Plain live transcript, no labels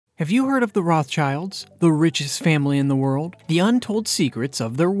Have you heard of the Rothschilds, the richest family in the world? The untold secrets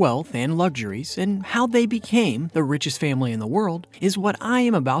of their wealth and luxuries and how they became the richest family in the world is what I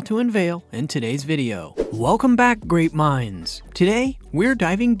am about to unveil in today's video. Welcome back, great minds. Today, we're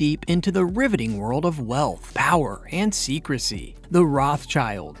diving deep into the riveting world of wealth, power, and secrecy. The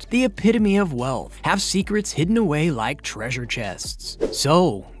Rothschilds, the epitome of wealth, have secrets hidden away like treasure chests.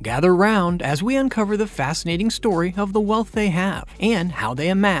 So, gather round as we uncover the fascinating story of the wealth they have and how they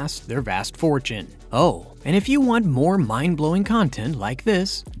amassed their vast fortune. Oh, and if you want more mind-blowing content like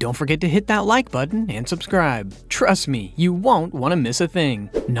this, don't forget to hit that like button and subscribe. Trust me, you won't want to miss a thing.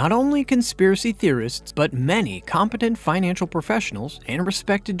 Not only conspiracy theorists, but many competent financial professionals and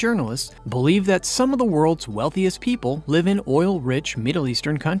respected journalists believe that some of the world's wealthiest people live in oil-rich Middle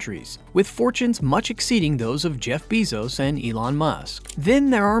Eastern countries, with fortunes much exceeding those of Jeff Bezos and Elon Musk.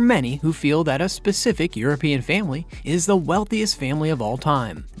 Then there are many who feel that a specific European family is the wealthiest family of all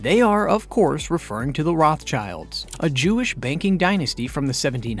time. They are, of course, referring to the Rothschilds, a Jewish banking dynasty from the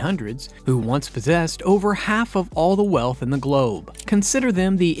 1700s who once possessed over half of all the wealth in the globe. Consider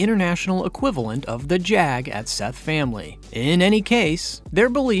them the international equivalent of the Jag at Seth family. In any case, their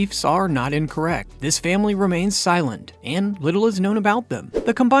beliefs are not incorrect. This family remains silent, and little is known about them.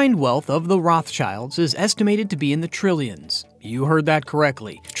 The combined wealth of the Rothschilds is estimated to be in the trillions. You heard that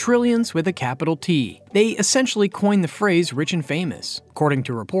correctly. Trillions with a capital T. They essentially coined the phrase rich and famous. According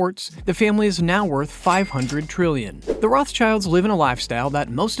to reports, the family is now worth $500 trillion. The Rothschilds live in a lifestyle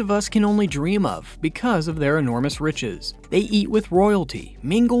that most of us can only dream of because of their enormous riches. They eat with royalty,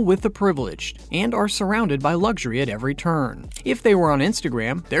 mingle with the privileged, and are surrounded by luxury at every turn. If they were on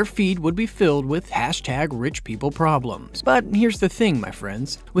Instagram, their feed would be filled with #RichPeopleProblems. But here's the thing, my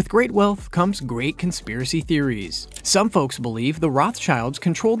friends. With great wealth comes great conspiracy theories. Some folks believe the Rothschilds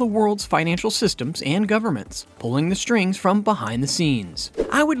control the world's financial systems and governments, pulling the strings from behind the scenes.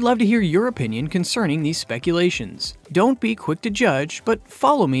 I would love to hear your opinion concerning these speculations. Don't be quick to judge, but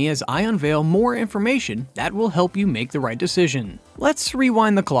follow me as I unveil more information that will help you make the right decision. Let's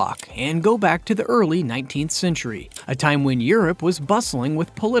rewind the clock and go back to the early 19th century, a time when Europe was bustling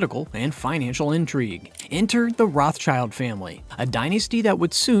with political and financial intrigue. Enter the Rothschild family, a dynasty that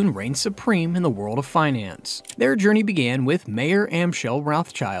would soon reign supreme in the world of finance. Their journey began with Mayer Amschel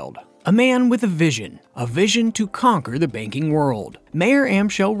Rothschild, a man with a vision to conquer the banking world. Mayer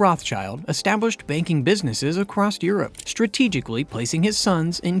Amschel Rothschild established banking businesses across Europe, strategically placing his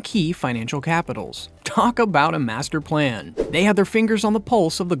sons in key financial capitals. Talk about a master plan. They had their fingers on the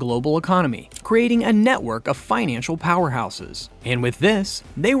pulse of the global economy, creating a network of financial powerhouses. And with this,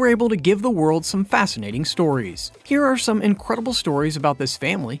 they were able to give the world some fascinating stories. Here are some incredible stories about this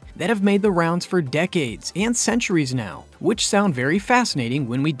family that have made the rounds for decades and centuries now, which sound very fascinating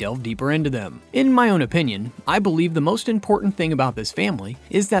when we delve deeper into them. In my own opinion, I believe the most important thing about this family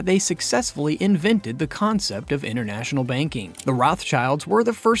is that they successfully invented the concept of international banking. The Rothschilds were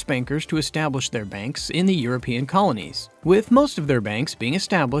the first bankers to establish their banks in the European colonies, with most of their banks being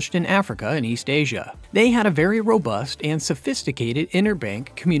established in Africa and East Asia. They had a very robust and sophisticated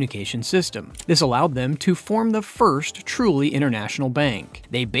interbank communication system. This allowed them to form the first truly international bank.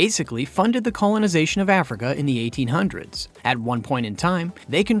 They basically funded the colonization of Africa in the 1800s. At one point in time,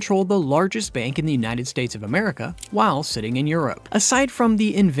 they controlled the largest bank in the United States of America while sitting in Europe. Aside from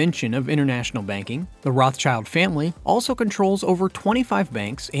the invention of international banking, the Rothschild family also controls over 25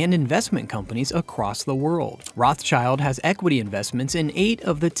 banks and investment companies across the world. Rothschild has equity investments in 8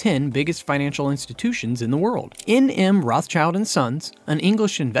 of the 10 biggest financial institutions in the world. N.M. Rothschild & Sons, an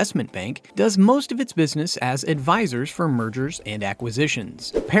English investment bank, does most of its business as advisors for mergers and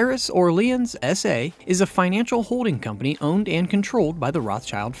acquisitions. Paris Orleans S.A. is a financial holding company owned and controlled by the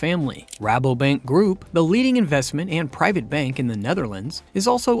Rothschild family. Rabobank Group, the leading investment and private bank in the Netherlands, is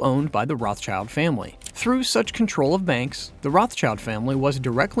also owned by the Rothschild family. Through such control of banks, the Rothschild family was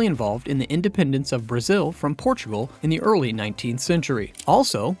directly involved in the independence of Brazil from Portugal in the early 19th century.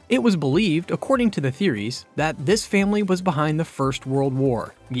 Also, it was believed, according to the theories, that this family was behind the First World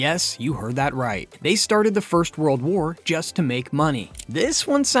War. Yes, you heard that right. They started the First World War just to make money. This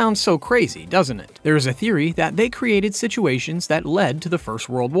one sounds so crazy, doesn't it? There is a theory that they created situations that led to the First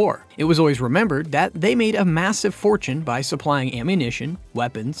World War. It was always remembered that they made a massive fortune by supplying ammunition,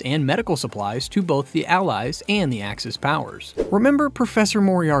 weapons, and medical supplies to both the Allies and the Axis powers. Remember Professor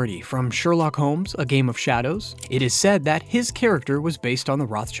Moriarty from Sherlock Holmes: A Game of Shadows? It is said that his character was based on the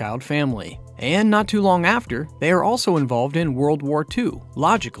Rothschild family. And not too long after, they are also involved in World War II,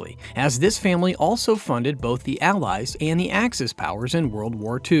 logically, as this family also funded both the Allies and the Axis powers in World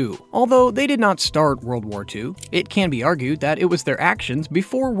War II. Although they did not start World War II, it can be argued that it was their actions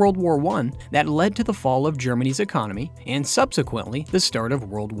before World War I that led to the fall of Germany's economy and subsequently the start of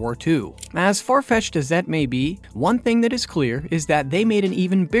World War II. As far-fetched as that may be, one thing that is clear is that they made an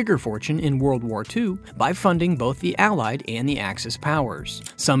even bigger fortune in World War II by funding both the Allied and the Axis powers.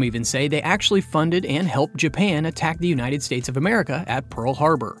 Some even say they actually funded and helped Japan attack the United States of America at Pearl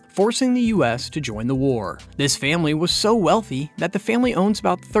Harbor, forcing the US to join the war. This family was so wealthy that the family owns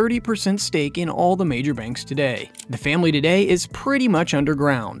about 30% stake in all the major banks today. The family today is pretty much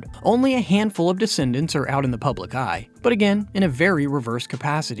underground. Only a handful of descendants are out in the public eye, but again, in a very reverse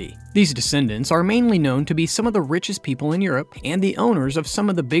capacity. These descendants are mainly known to be some of the richest people in Europe and the owners of some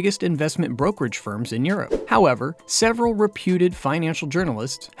of the biggest investment brokerage firms in Europe. However, several reputed financial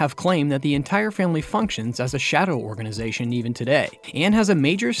journalists have claimed that the entire family functions as a shadow organization even today, and has a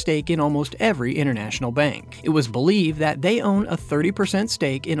major stake in almost every international bank. It was believed that they own a 30%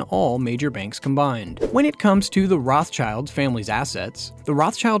 stake in all major banks combined. When it comes to the Rothschilds family's assets, the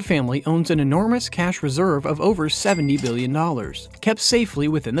Rothschild family owns an enormous cash reserve of over $70 billion, kept safely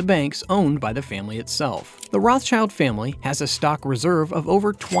within the banks owned by the family itself. The Rothschild family has a stock reserve of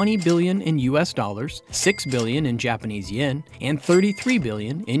over $20 billion in US dollars, $6 billion in Japanese yen, and $33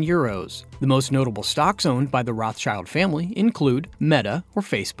 billion in euros. The most notable stocks owned by the Rothschild family include Meta or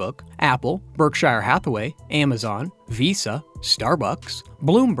Facebook, Apple, Berkshire Hathaway, Amazon, Visa, Starbucks,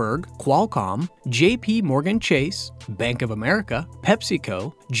 Bloomberg, Qualcomm, JP Morgan Chase, Bank of America,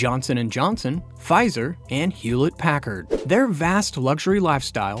 PepsiCo, Johnson & Johnson, Pfizer, and Hewlett-Packard. Their vast luxury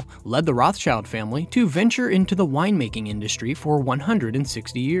lifestyle led the Rothschild family to venture into the winemaking industry for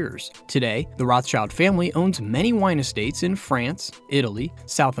 160 years. Today, the Rothschild family owns many wine estates in France, Italy,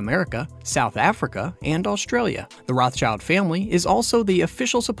 South America, South Africa, and Australia. The Rothschild family is also the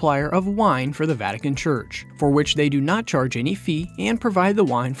official supplier of wine for the Vatican Church, for which they do not charge any fee and provide the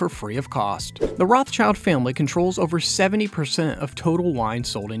wine for free of cost. The Rothschild family controls over 70% of total wine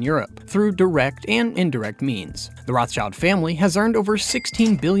sold in Europe through direct and indirect means. The Rothschild family has earned over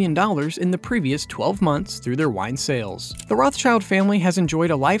 $16 billion in the previous 12 months through their wine sales. The Rothschild family has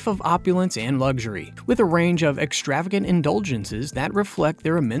enjoyed a life of opulence and luxury, with a range of extravagant indulgences that reflect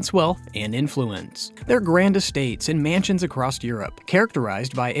their immense wealth and influence. Their grand estates and mansions across Europe,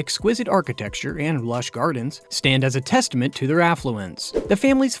 characterized by exquisite architecture and lush gardens, stand as a testament to their affluence. The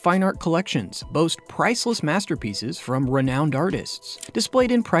family's fine art collections boast priceless masterpieces from renowned artists,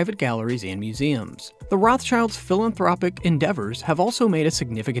 displayed in private galleries and museums. The Rothschilds' philanthropic endeavors have also made a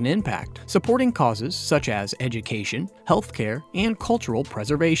significant impact, supporting causes such as education, healthcare, and cultural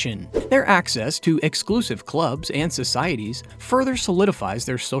preservation. Their access to exclusive clubs and societies further solidifies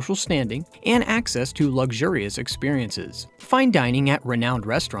their social standing and access to luxurious experiences. Fine dining at renowned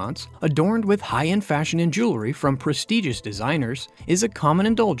restaurants, adorned with high-end fashion and jewelry from prestigious designers, is a common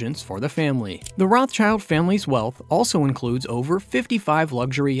indulgence for the family. The Rothschild family's wealth also includes over 55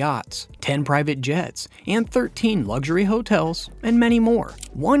 luxury yachts, 10 private jets, and 13 luxury hotels, and many more.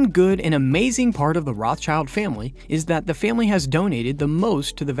 One good and amazing part of the Rothschild family is that the family has donated the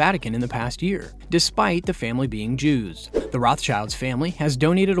most to the Vatican in the past year, despite the family being Jews. The Rothschilds family has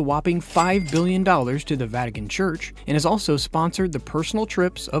donated a whopping $5 billion to the Vatican Church and has also sponsored the personal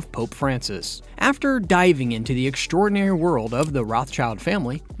trips of Pope Francis. After diving into the extraordinary world of the Rothschild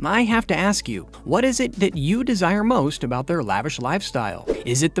family, I have to ask you, what is it that you desire most about their lavish lifestyle?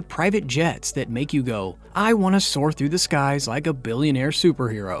 Is it the private jets that make you go, I want to soar through the skies like a billionaire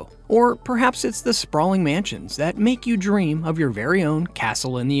superhero? Or perhaps it's the sprawling mansions that make you dream of your very own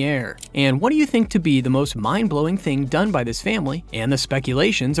castle in the air. And what do you think to be the most mind-blowing thing done by this family and the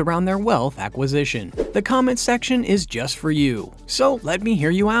speculations around their wealth acquisition? The comments section is just for you, so let me hear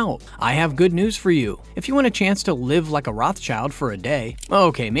you out. I have good news for you. If you want a chance to live like a Rothschild for a day,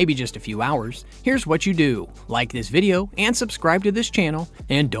 okay, maybe just a few hours, here's what you do. Like this video and subscribe to this channel,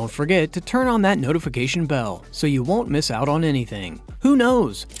 and don't forget to turn on that notification bell so you won't miss out on anything. Who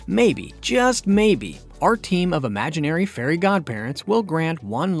knows? Maybe, just maybe, our team of imaginary fairy godparents will grant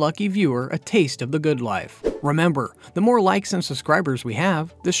one lucky viewer a taste of the good life. Remember, the more likes and subscribers we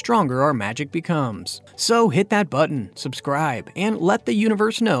have, the stronger our magic becomes. So hit that button, subscribe, and let the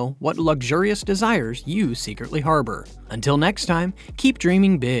universe know what luxurious desires you secretly harbor. Until next time, keep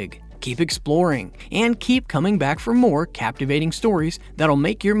dreaming big, keep exploring, and keep coming back for more captivating stories that'll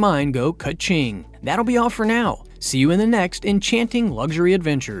make your mind go ka-ching. That'll be all for now. See you in the next enchanting luxury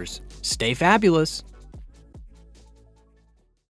adventures. Stay fabulous.